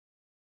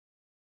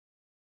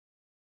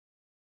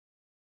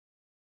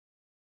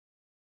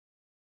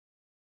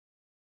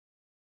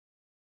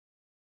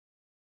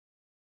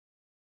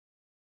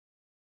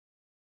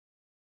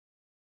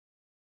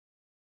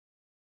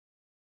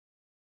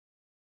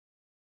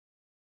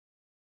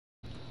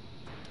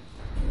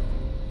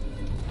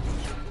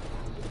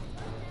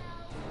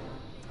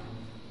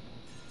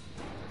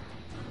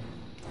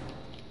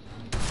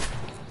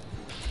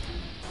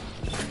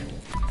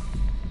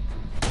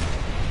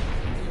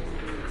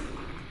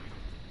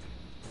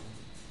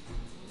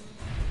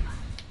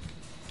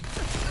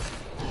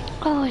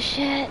Oh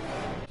shit.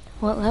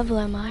 What level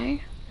am I?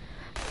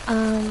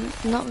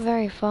 Not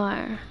very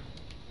far.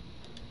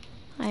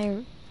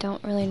 I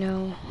don't really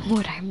know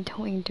what I'm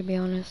doing, to be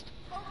honest.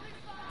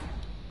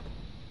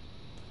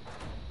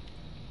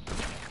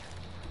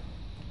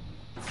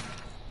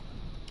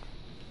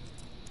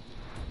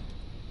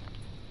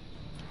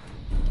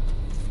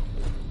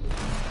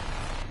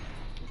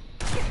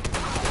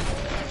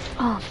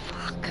 Oh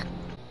fuck.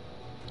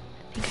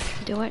 I think I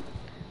can do it.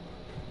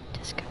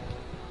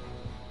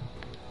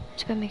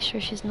 Just gotta make sure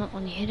she's not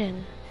on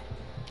hidden.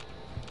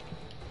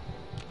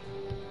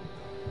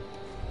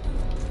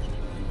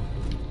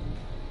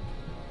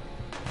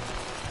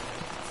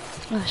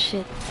 Oh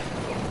shit.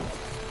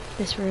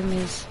 This room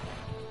is...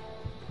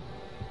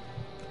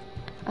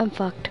 I'm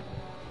fucked.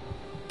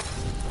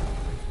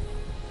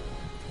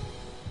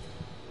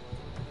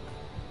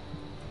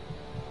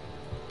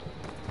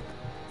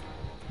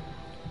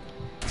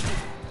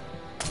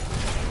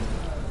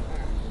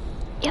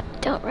 Yep,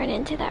 don't run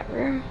into that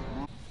room.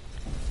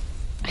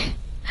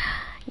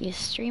 You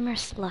streamer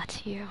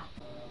slut, you.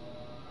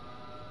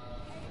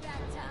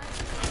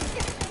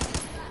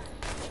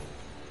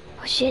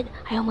 Oh shit,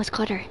 I almost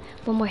caught her.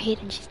 One more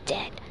hit and she's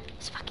dead.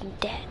 She's fucking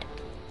dead.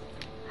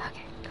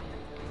 Okay, come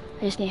on.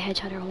 I just need to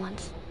headshot her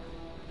once.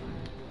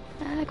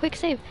 Quick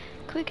save.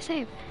 Quick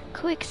save.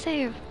 Quick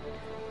save.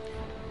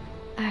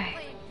 Alright.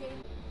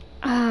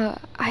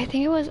 I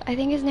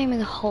think his name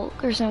is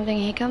Hulk or something.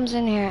 He comes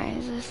in here and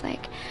he's just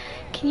like,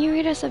 can you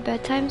read us a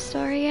bedtime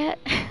story yet?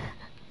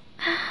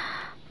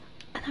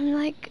 And I'm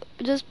like,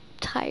 just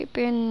type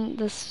in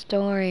the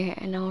story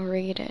and I'll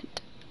read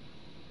it.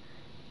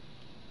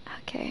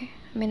 Okay,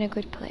 I'm in a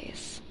good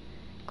place.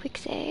 Quick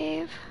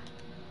save.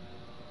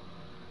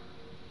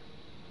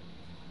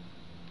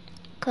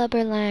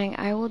 Clubber Lang,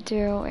 I will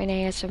do an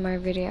ASMR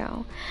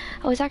video.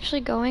 I was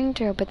actually going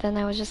to, but then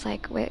I was just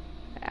like, wait,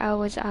 I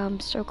was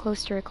so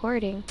close to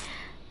recording,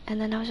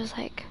 and then I was just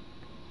like,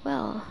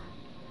 well,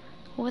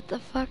 what the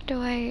fuck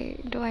do I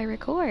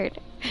record?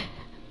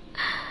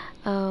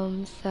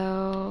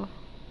 So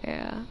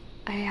yeah,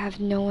 I have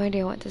no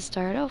idea what to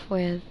start off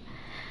with.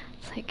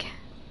 It's like,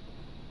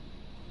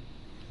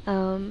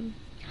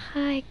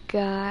 hi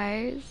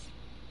guys.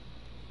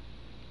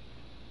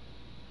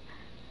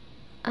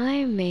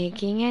 I'm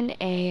making an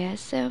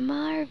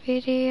ASMR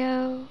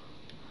video.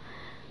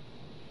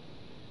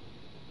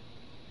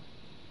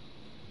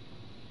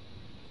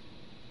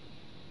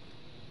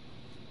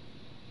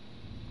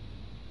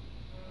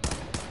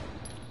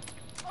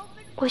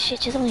 Oh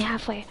shit, she's only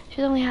halfway.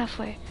 She's only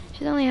halfway.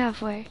 She's only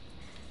halfway.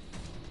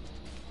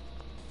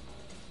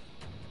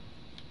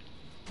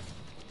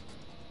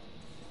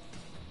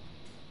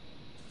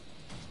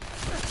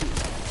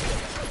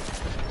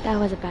 That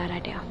was a bad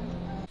idea.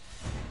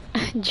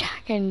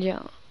 Jack and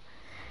Jill.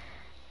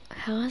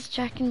 How does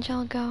Jack and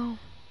Jill go?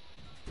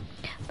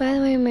 By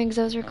the way, MIGS,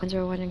 those are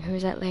wondering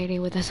who's that lady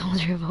with the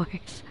soldier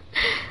voice.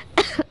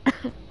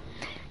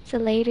 It's a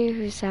lady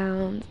who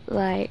sounds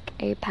like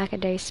a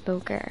pack-a-day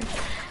smoker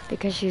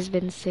because she's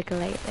been sick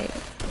lately.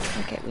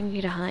 Okay, we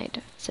need to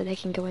hide so they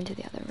can go into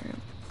the other room.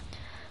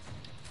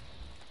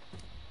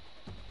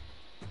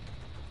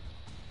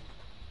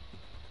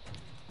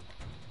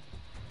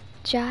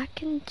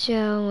 Jack and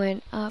Jill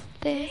went up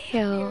the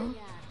hill.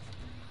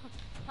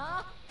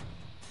 Huh?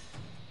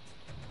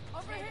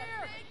 Over here!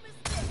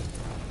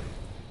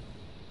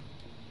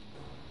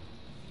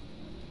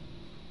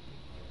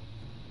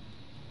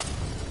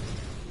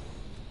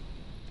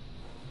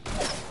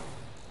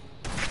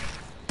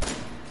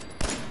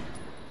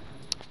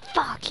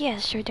 Fuck,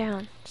 yes, you're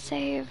down.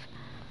 Save.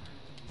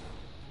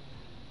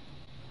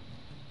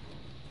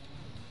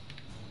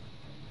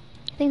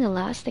 I think the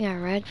last thing I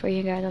read for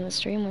you guys on the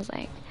stream was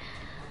like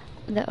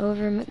the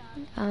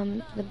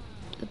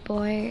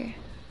boy.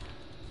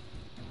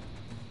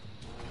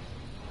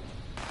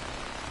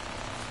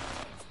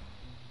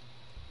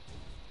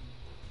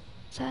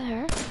 Is that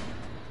her?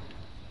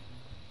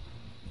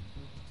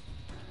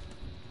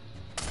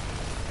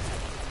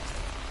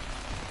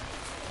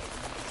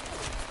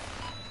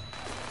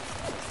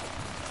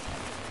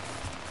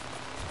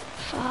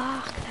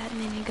 Fuck that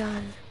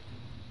minigun.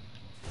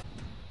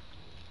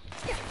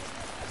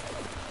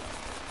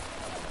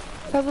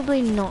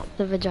 Probably not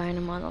the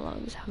vagina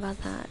monologues. How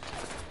about that?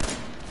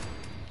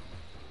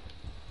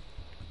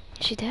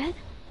 Is she dead?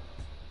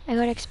 I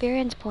got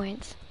experience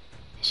points.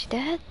 Is she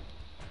dead?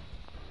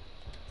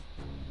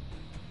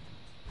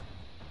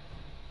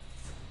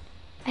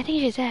 I think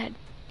she's dead.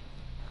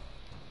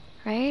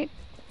 Right?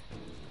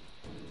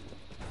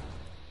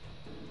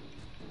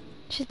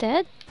 She's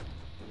dead?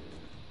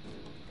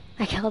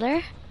 I killed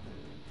her?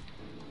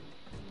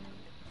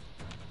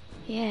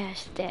 Yeah,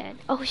 she's dead.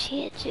 Oh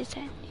shit, she's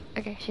dead.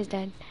 Okay, she's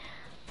dead.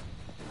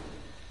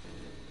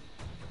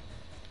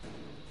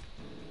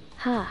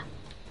 Ha.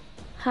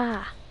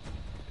 Ha.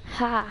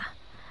 Ha.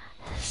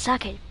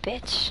 Suck it,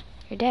 bitch.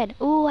 You're dead.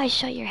 Ooh, I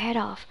shot your head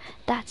off.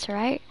 That's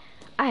right.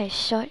 I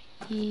shot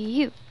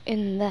you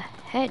in the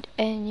head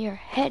and your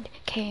head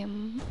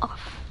came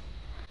off.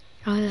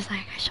 I was just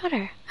like, I shot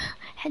her.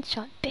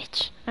 Headshot,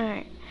 bitch.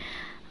 Alright.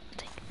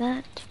 Take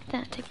that, take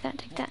that, take that,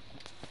 take that.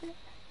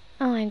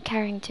 Oh, I'm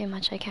carrying too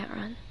much, I can't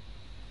run.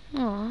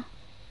 Aw.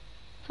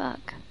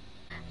 Fuck.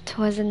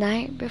 'Twas the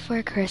night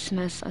before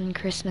Christmas on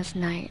Christmas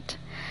night.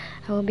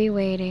 I will be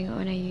waiting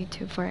on a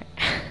YouTube for it.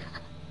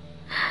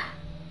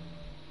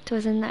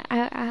 'Twas a night.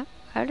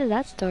 How did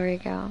that story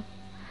go?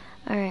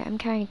 Alright, I'm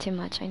carrying too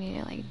much. I need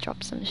to like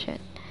drop some shit.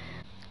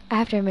 I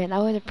have to admit, that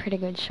was a pretty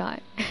good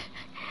shot.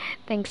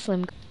 Thanks,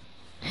 Slim.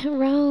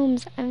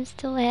 Roams, I'm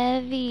still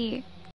heavy.